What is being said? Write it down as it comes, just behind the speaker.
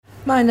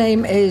My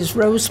name is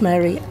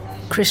Rosemary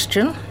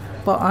Christian,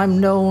 but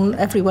I'm known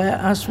everywhere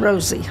as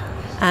Rosie.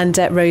 And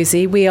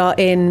Rosie, we are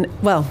in,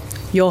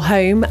 your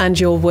home and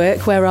your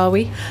work. Where are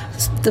we?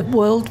 The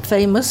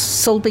world-famous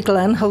Sulby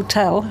Glen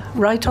Hotel,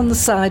 right on the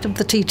side of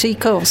the TT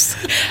course.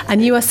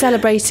 And you are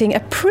celebrating a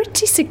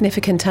pretty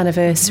significant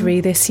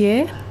anniversary this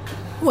year.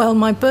 Well,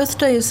 my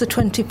birthday is the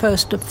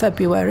 21st of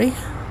February,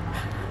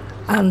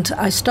 and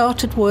I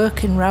started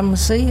work in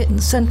Ramsey in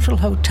the Central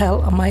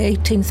Hotel on my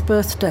 18th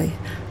birthday.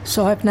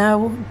 So I've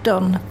now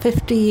done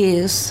 50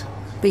 years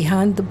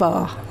behind the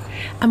bar.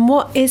 And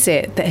what is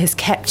it that has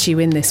kept you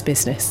in this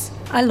business?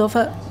 I love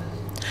it.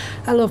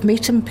 I love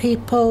meeting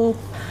people.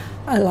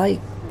 I like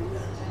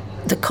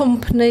the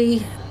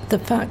company, the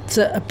fact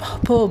that a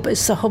pub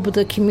is the hub of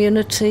the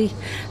community.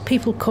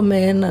 People come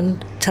in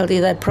and tell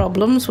you their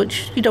problems,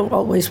 which you don't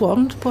always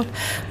want, but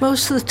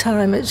most of the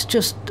time it's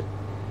just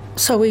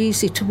so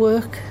easy to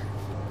work.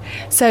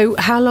 So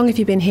how long have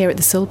you been here at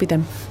the Sulby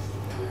then?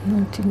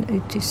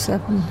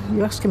 1987.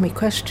 You're asking me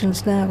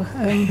questions now.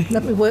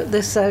 Let me work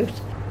this out.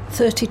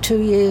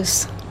 32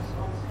 years.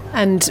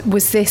 And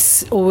was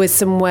this always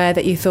somewhere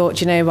that you thought,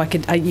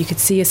 you could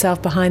see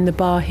yourself behind the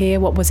bar here?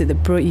 What was it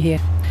that brought you here?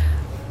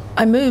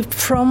 I moved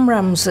from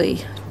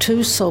Ramsey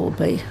to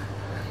Sulby,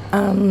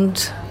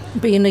 and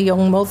being a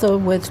young mother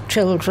with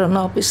children,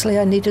 obviously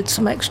I needed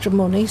some extra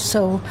money,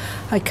 so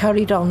I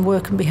carried on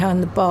working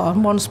behind the bar.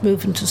 And once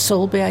moving to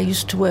Sulby, I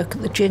used to work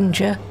at the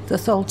Ginger, the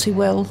Thalty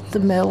Well, the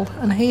Mill,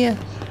 and here.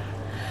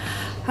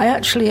 I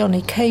actually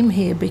only came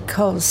here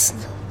because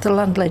the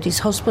landlady's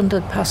husband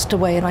had passed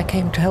away and I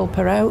came to help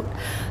her out,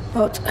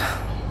 but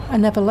I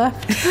never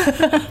left.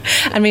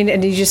 I mean,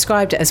 and you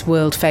described it as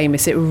world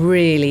famous. It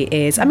really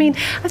is. I mean,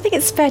 I think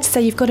it's fair to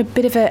say you've got a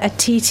bit of a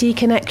TT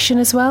connection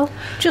as well.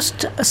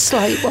 Just a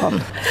slight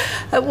one.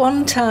 At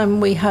one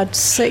time we had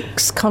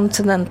 6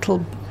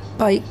 continental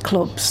bike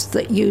clubs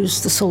that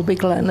used the Sulby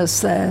Glen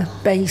as their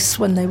base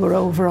when they were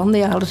over on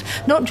the island.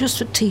 Not just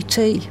for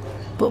TT,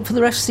 but for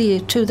the rest of the year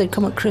too. They'd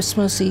come at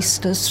Christmas,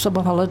 Easter,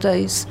 summer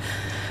holidays.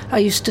 I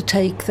used to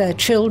take their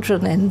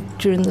children in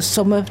during the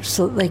summer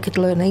so that they could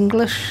learn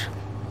English.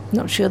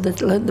 Not sure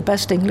they'd learnt the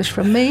best English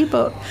from me,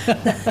 but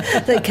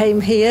they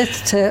came here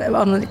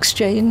on an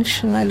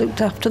exchange and I looked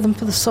after them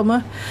for the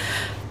summer.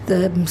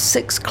 The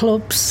 6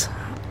 clubs,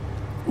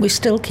 we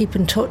still keep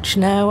in touch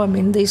now. I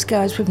mean, these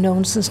guys we've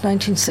known since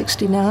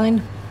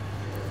 1969.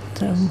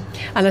 And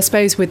I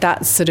suppose with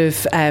that sort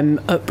of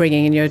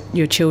upbringing and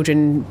your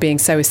children being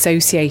so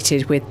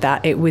associated with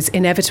that, it was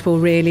inevitable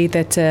really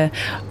that at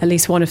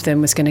least one of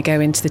them was going to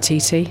go into the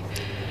TT?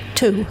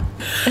 2.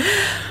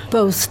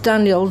 Both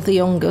Daniel, the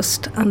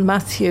youngest, and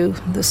Matthew,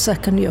 the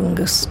second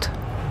youngest,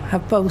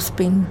 have both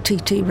been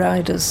TT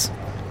riders.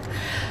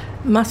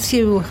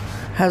 Matthew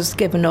has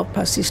given up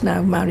as he's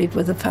now married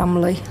with a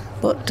family,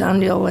 but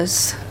Daniel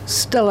is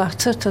still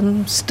at it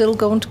and still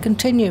going to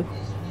continue.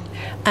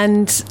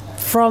 And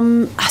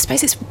I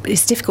suppose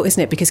it's difficult,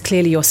 isn't it? Because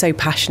clearly you're so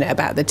passionate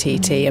about the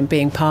TT and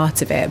being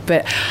part of it.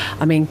 But,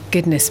 I mean,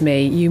 goodness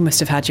me, you must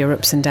have had your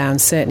ups and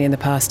downs, certainly in the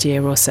past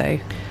year or so.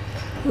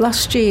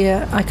 Last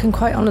year, I can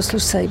quite honestly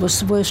say,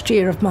 was the worst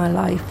year of my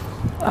life.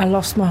 I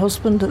lost my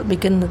husband at the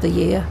beginning of the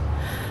year,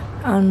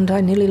 and I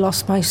nearly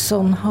lost my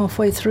son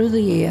halfway through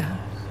the year.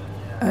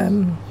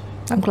 I'm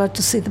glad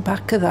to see the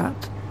back of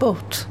that,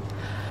 but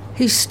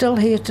he's still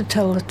here to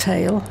tell the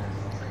tale.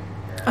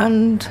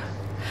 And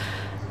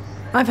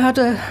I've had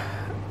a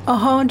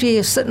hard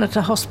year sitting at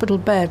a hospital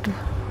bed,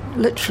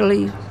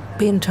 literally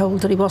being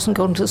told that he wasn't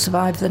going to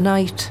survive the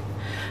night.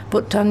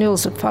 But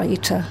Daniel's a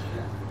fighter,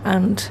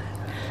 and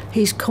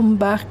he's come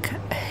back.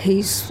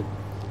 He's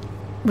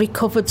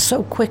recovered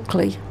so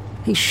quickly.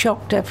 He's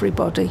shocked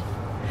everybody.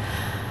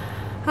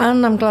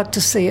 And I'm glad to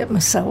see it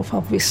myself,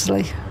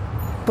 obviously.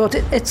 But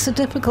it's a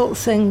difficult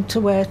thing to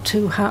wear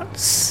 2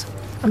 hats.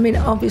 I mean,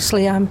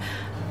 obviously I'm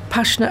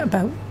passionate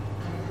about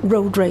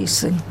road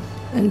racing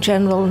in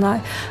general, and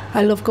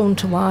I love going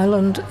to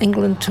Ireland,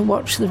 England to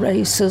watch the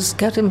races,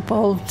 get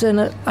involved in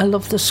it. I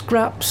love the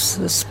scraps,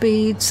 the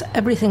speeds,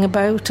 everything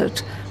about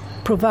it,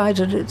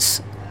 provided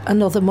it's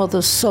another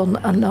mother's son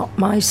and not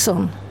my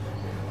son.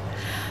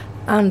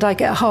 And I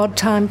get a hard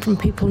time from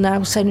people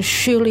now saying,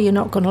 surely you're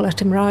not going to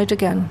let him ride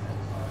again.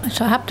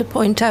 So I have to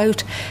point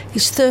out,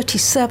 he's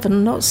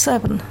 37, not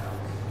 7.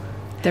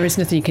 There is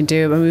nothing you can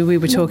do. I mean, we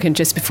were talking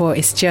just before,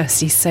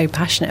 he's so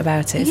passionate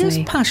about it, isn't he?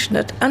 He is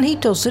passionate, and he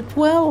does it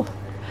well.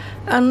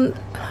 And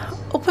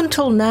up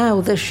until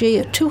now, this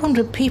year,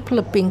 200 people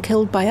have been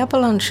killed by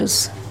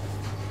avalanches.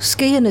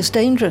 Skiing is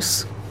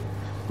dangerous.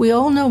 We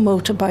all know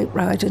motorbike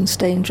riding's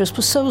dangerous,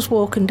 but so's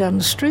walking down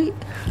the street.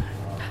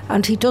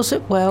 And he does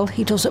it well.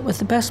 He does it with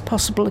the best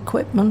possible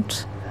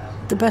equipment,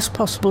 the best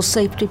possible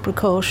safety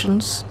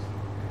precautions.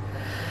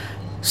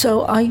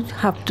 So I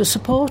have to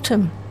support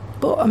him.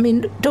 But, I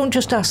mean, don't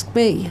just ask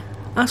me.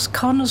 Ask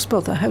Connor's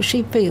mother how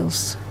she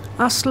feels.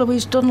 Ask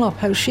Louise Dunlop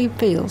how she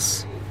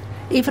feels.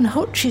 Even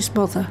Hutchie's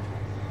mother,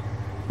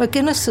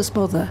 McGuinness's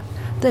mother.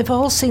 They've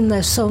all seen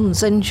their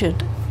sons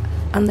injured,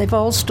 and they've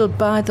all stood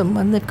by them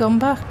when they've gone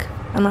back.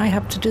 And I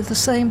have to do the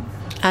same.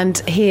 And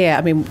here,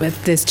 I mean,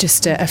 there's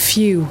just a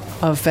few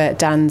of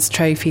Dan's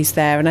trophies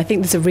there, and I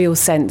think there's a real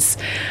sense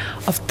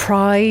of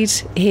pride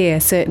here,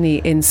 certainly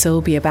in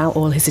Sulby, about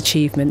all his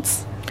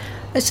achievements.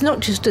 It's not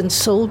just in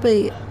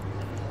Sulby.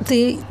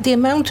 The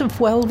amount of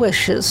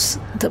well-wishers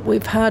that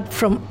we've had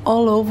from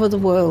all over the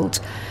world.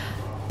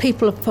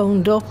 People have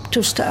phoned up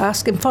just to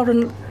ask in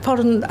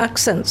foreign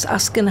accents,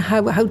 asking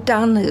how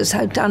Dan is,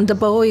 how Dan the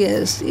boy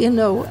is,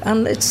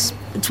 and it's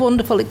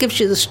wonderful. It gives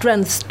you the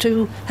strength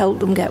to help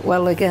them get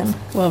well again.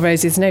 Well,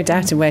 Rosie, there's no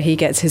doubt in where he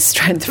gets his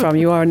strength from.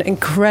 You are an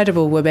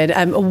incredible woman.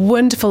 A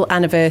wonderful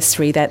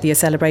anniversary that you're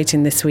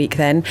celebrating this week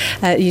then.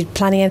 Are you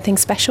planning anything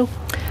special?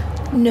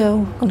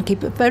 No, I'm going to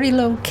keep it very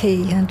low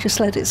key and just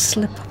let it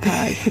slip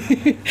by.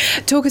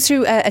 Talk us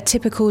through a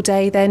typical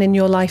day then in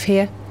your life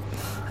here.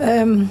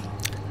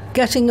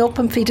 Getting up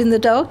and feeding the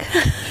dog.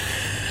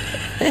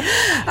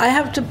 I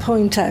have to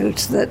point out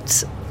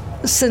that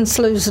since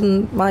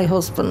losing my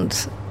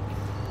husband,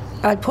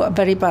 I put a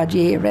very bad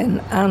year in,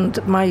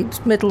 and my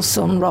middle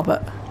son,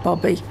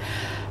 Bobby,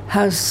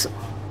 has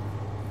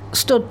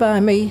stood by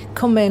me,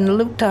 come in,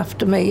 looked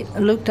after me,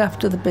 looked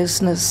after the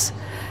business.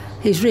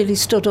 He's really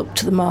stood up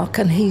to the mark,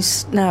 and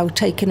he's now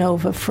taken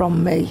over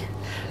from me.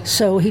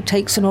 So he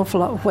takes an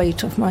awful lot of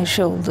weight off my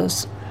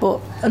shoulders.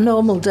 But a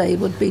normal day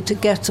would be to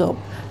get up,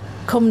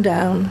 come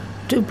down,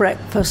 do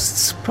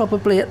breakfasts.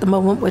 Probably at the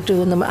moment we're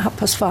doing them at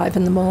 5:30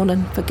 in the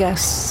morning for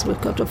guests.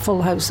 We've got a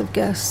full house of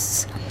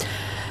guests.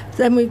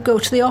 Then we'd go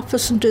to the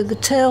office and do the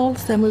till.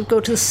 Then we'd go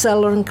to the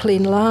cellar and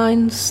clean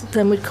lines.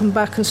 Then we'd come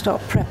back and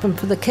start prepping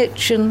for the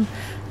kitchen,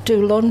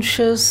 do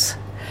lunches,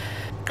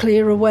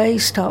 clear away,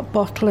 start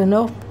bottling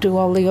up, do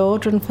all the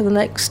ordering for the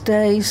next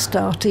day,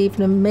 start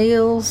evening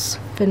meals,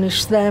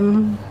 finish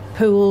them,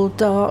 pool,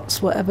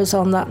 darts, whatever's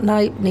on that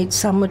night, need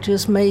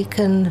sandwiches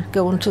making,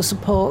 going to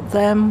support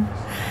them,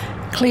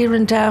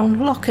 clearing down,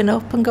 locking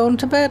up and going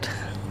to bed.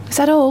 Is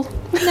that all?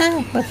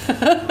 No, but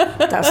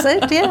that's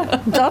it,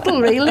 yeah.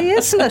 Doddle, really,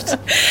 isn't it?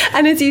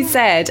 And as you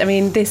said, I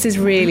mean, this is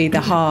really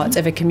the heart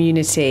of a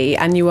community,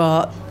 and you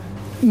are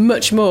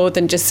much more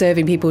than just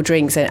serving people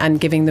drinks and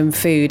giving them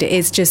food. It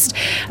is just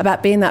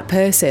about being that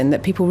person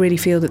that people really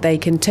feel that they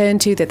can turn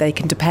to, that they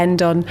can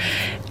depend on.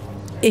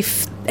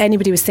 If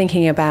anybody was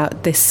thinking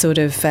about this sort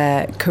of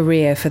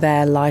career for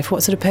their life,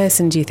 what sort of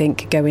person do you think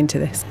could go into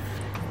this?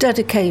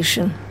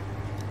 Dedication.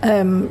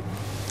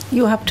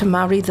 You have to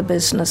marry the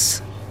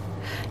business.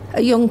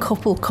 A young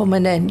couple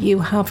coming in, you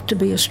have to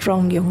be a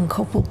strong young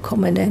couple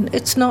coming in.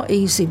 It's not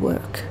easy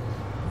work.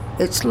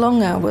 It's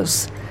long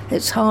hours.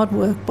 It's hard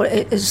work, but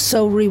it is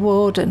so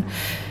rewarding.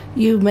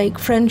 You make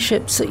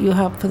friendships that you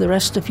have for the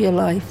rest of your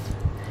life.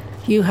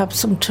 You have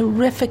some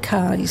terrific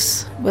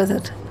highs with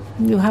it.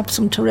 You have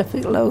some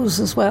terrific lows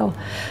as well.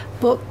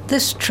 But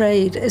this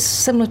trade is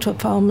similar to a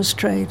farmer's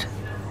trade.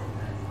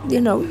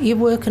 You're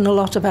working a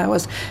lot of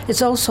hours.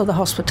 It's also the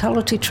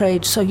hospitality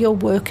trade, so you're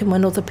working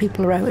when other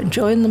people are out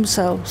enjoying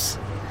themselves.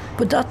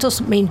 But that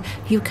doesn't mean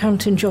you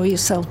can't enjoy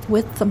yourself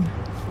with them.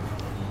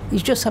 You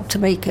just have to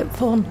make it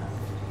fun.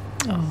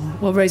 Oh,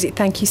 well, Rosie,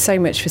 thank you so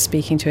much for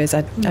speaking to us.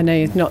 I know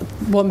you're not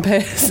one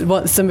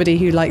person, somebody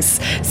who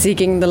likes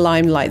seeking the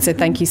limelight, so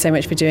thank you so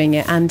much for doing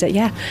it. And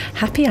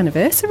happy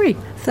anniversary.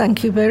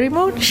 Thank you very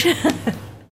much.